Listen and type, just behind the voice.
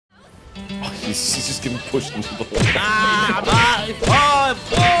Jesus, he's just getting pushed into the hole.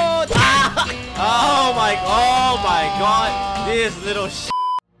 Oh my god, this little sh.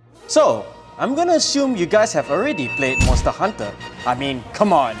 So, I'm gonna assume you guys have already played Monster Hunter. I mean,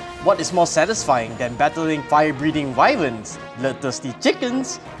 come on, what is more satisfying than battling fire-breathing wyverns, bloodthirsty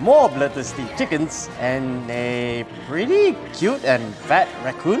chickens, more bloodthirsty chickens, and a pretty cute and fat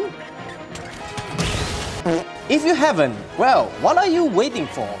raccoon? If you haven't, well, what are you waiting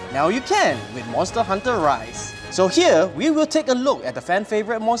for? Now you can with Monster Hunter Rise. So here, we will take a look at the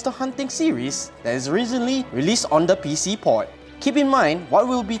fan-favorite monster hunting series that is recently released on the PC port. Keep in mind, what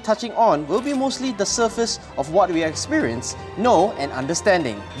we'll be touching on will be mostly the surface of what we experience, know, and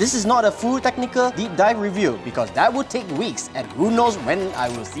understanding. This is not a full technical deep dive review because that would take weeks and who knows when I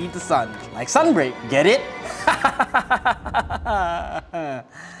will see the sun. Like Sunbreak, get it?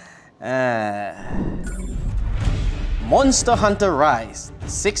 Monster Hunter Rise, the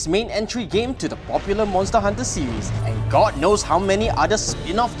 6th main entry game to the popular Monster Hunter series, and God knows how many other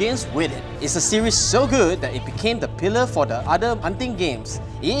spin-off games with it. It's a series so good that it became the pillar for the other hunting games.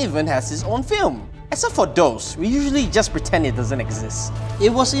 It even has its own film. Except for those, we usually just pretend it doesn't exist. It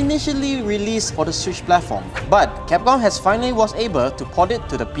was initially released for the Switch platform, but Capcom has finally was able to port it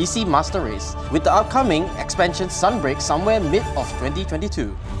to the PC Master Race, with the upcoming expansion Sunbreak somewhere mid of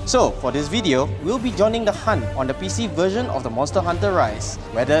 2022. So, for this video, we'll be joining the hunt on the PC version of the Monster Hunter Rise,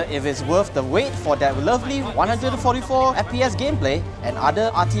 whether if it's worth the wait for that lovely 144 FPS gameplay and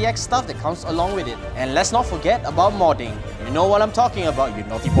other RTX stuff that comes along with it. And let's not forget about modding. You know what I'm talking about, you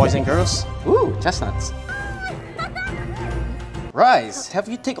naughty boys and girls. Ooh, chestnuts. Rise, have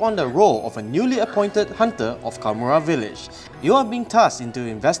you taken on the role of a newly appointed hunter of Kamura Village. You are being tasked into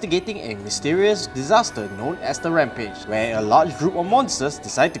investigating a mysterious disaster known as the Rampage, where a large group of monsters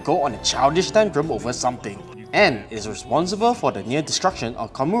decide to go on a childish tantrum over something, and is responsible for the near destruction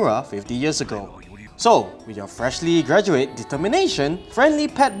of Kamura 50 years ago. So, with your freshly graduate determination, friendly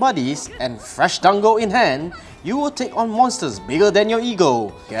pet buddies, and fresh dango in hand, you will take on monsters bigger than your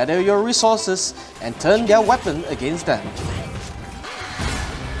ego, gather your resources, and turn their weapon against them.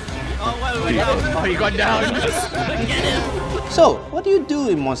 Oh, he got down. So, what do you do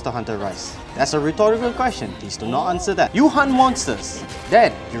in Monster Hunter Rise? That's a rhetorical question, please do not answer that. You hunt monsters.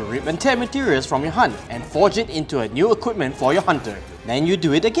 Then, you rip and tear materials from your hunt and forge it into a new equipment for your hunter. Then you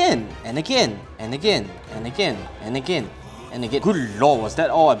do it again, and again, and again, and again, and again, and again. Good lord, was that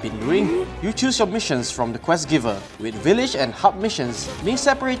all I've been doing? You choose your missions from the quest giver, with village and hub missions being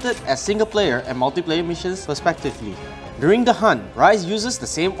separated as single player and multiplayer missions respectively. During the hunt, Rise uses the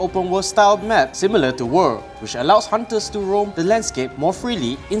same open world style map similar to World, which allows hunters to roam the landscape more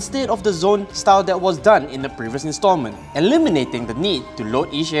freely instead of the zone style that was done in the previous installment, eliminating the need to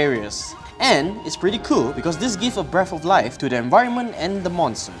load each areas. And it's pretty cool because this gives a breath of life to the environment and the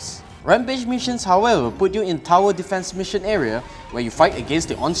monsters. Rampage missions, however, put you in tower defense mission area where you fight against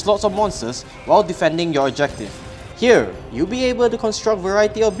the onslaughts of monsters while defending your objective. Here, you'll be able to construct a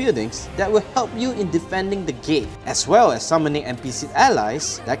variety of buildings that will help you in defending the gate, as well as summoning NPC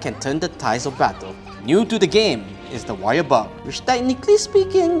allies that can turn the tides of battle. New to the game is the wire bug, which technically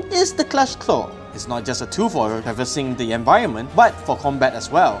speaking is the clutch claw. It's not just a tool for traversing the environment, but for combat as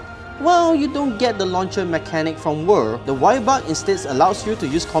well. While you don't get the launcher mechanic from World, the wire bug instead allows you to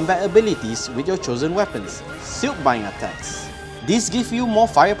use combat abilities with your chosen weapons, silkbind attacks. These give you more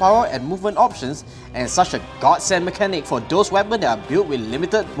firepower and movement options, and such a godsend mechanic for those weapons that are built with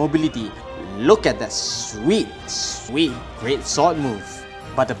limited mobility. Look at that sweet great sword move.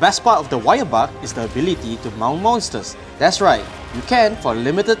 But the best part of the wire bug is the ability to mount monsters. That's right, you can, for a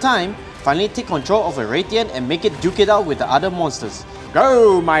limited time, finally take control of a Radiant and make it duke it out with the other monsters.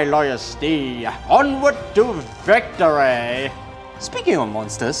 Go, my loyal steed, onward to victory! Speaking of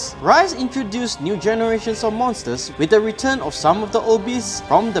monsters, Rise introduced new generations of monsters with the return of some of the OBs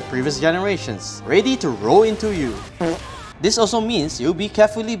from the previous generations, ready to roll into you. This also means you'll be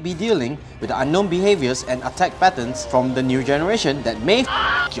carefully dealing with the unknown behaviors and attack patterns from the new generation that may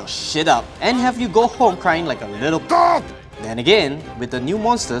f your shit up and have you go home crying like a little god. Then again, with the new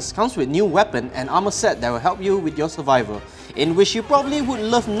monsters comes with new weapon and armor set that will help you with your survival, in which you probably would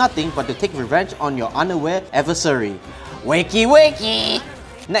love nothing but to take revenge on your unaware adversary. Wakey wakey!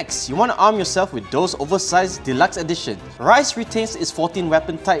 Next, you want to arm yourself with those oversized deluxe edition. Rise retains its 14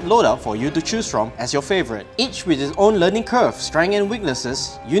 weapon type loadout for you to choose from as your favorite, each with its own learning curve, strength and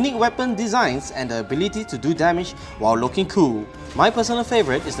weaknesses, unique weapon designs, and the ability to do damage while looking cool. My personal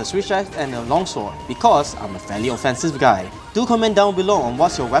favorite is the switch axe and the longsword because I'm a fairly offensive guy. Do comment down below on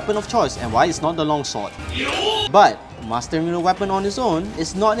what's your weapon of choice and why it's not the longsword. But mastering the weapon on its own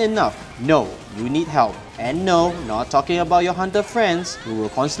is not enough. No, you need help. And no, not talking about your hunter friends who will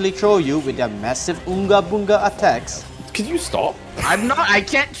constantly throw you with their massive Unga Bunga attacks. Can you stop? I'm not. I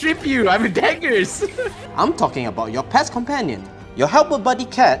can't trip you. I'm daggers. I'm talking about your pet's companion. Your helper buddy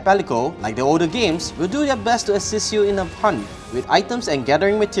cat, Palico, like the older games, will do their best to assist you in a hunt with items and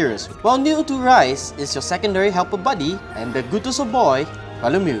gathering materials, while new to Rise is your secondary helper buddy and the Gutuso boy,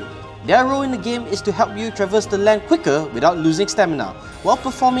 Bartholomew. Their role in the game is to help you traverse the land quicker without losing stamina, while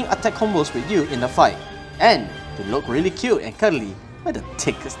performing attack combos with you in the fight. And to look really cute and cuddly. Where the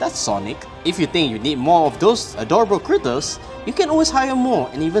tick is that Sonic? If you think you need more of those adorable critters, you can always hire more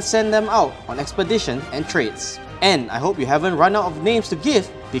and even send them out on expedition and trades. And I hope you haven't run out of names to give,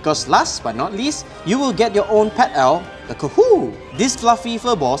 because last but not least, you will get your own pet owl, the Kahoo! This fluffy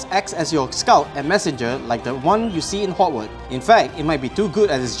furballs acts as your scout and messenger like the one you see in Hogwarts. In fact, it might be too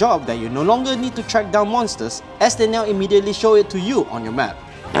good at its job that you no longer need to track down monsters, as they now immediately show it to you on your map.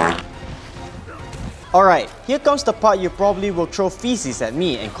 Alright, here comes the part you probably will throw feces at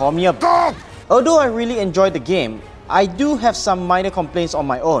me and call me a dog! Although I really enjoyed the game, I do have some minor complaints on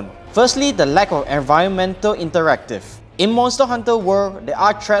my own. Firstly, the lack of environmental interactive. In Monster Hunter World, there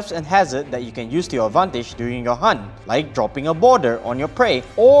are traps and hazards that you can use to your advantage during your hunt, like dropping a border on your prey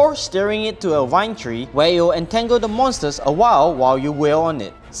or steering it to a vine tree where it will entangle the monsters a while you wail on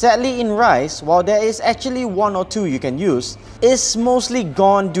it. Sadly, in Rise, while there is actually one or two you can use, it's mostly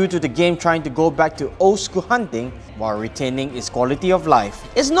gone due to the game trying to go back to old school hunting while retaining its quality of life.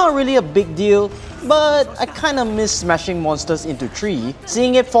 It's not really a big deal, but I kinda miss smashing monsters into tree,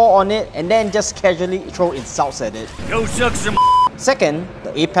 seeing it fall on it and then just casually throw insults at it. Go suck some. Second,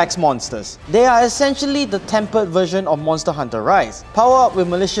 the Apex monsters. They are essentially the tempered version of Monster Hunter Rise, powered up with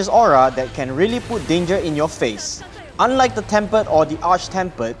malicious aura that can really put danger in your face. Unlike the tempered or the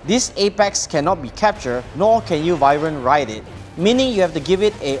arch-tempered, this Apex cannot be captured, nor can you Vibrant ride it, meaning you have to give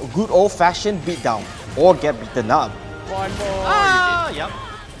it a good old-fashioned beatdown, or get beaten up. One more. Yep.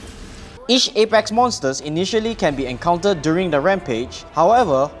 Each Apex monsters initially can be encountered during the rampage,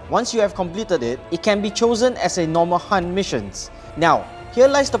 however, once you have completed it, it can be chosen as a normal hunt missions. Now, here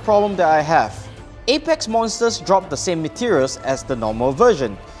lies the problem that I have. Apex monsters drop the same materials as the normal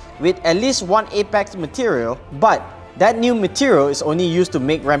version, with at least one Apex material, but that new material is only used to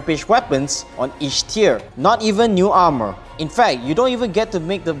make rampage weapons on each tier, not even new armor. In fact, you don't even get to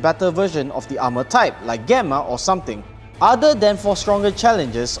make the better version of the armor type, like Gamma or something. Other than for stronger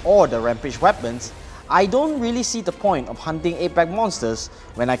challenges or the rampage weapons, I don't really see the point of hunting Apex monsters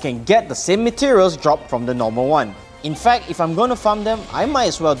when I can get the same materials dropped from the normal one. In fact, if I'm gonna farm them, I might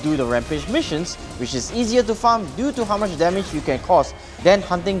as well do the rampage missions, which is easier to farm due to how much damage you can cause than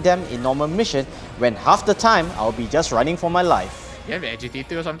hunting them in normal mission when half the time I'll be just running for my life. You have an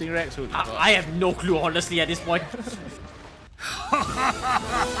agitator or something, Rex? I have no clue, honestly, at this point.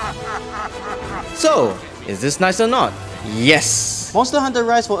 So, is this nice or not? Yes! Monster Hunter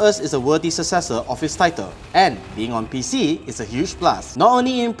Rise for us is a worthy successor of its title, and being on PC is a huge plus. Not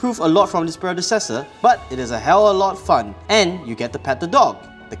only it improved a lot from its predecessor, but it is a hell of a lot fun, and you get to pet the dog,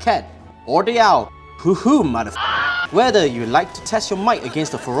 the cat, or the owl. Hoo-hoo, motherfucker. Whether you like to test your might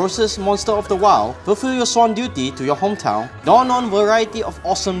against the ferocious monster of the wild, fulfill your sworn duty to your hometown, don on variety of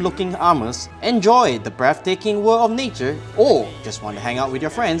awesome looking armors, enjoy the breathtaking world of nature, or just want to hang out with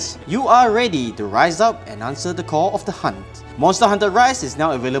your friends, you are ready to rise up and answer the call of the hunt. Monster Hunter Rise is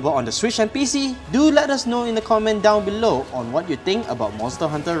now available on the Switch and PC. Do let us know in the comment down below on what you think about Monster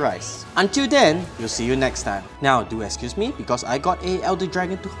Hunter Rise. Until then, we'll see you next time. Now do excuse me because I got a Elder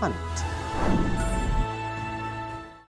Dragon to hunt.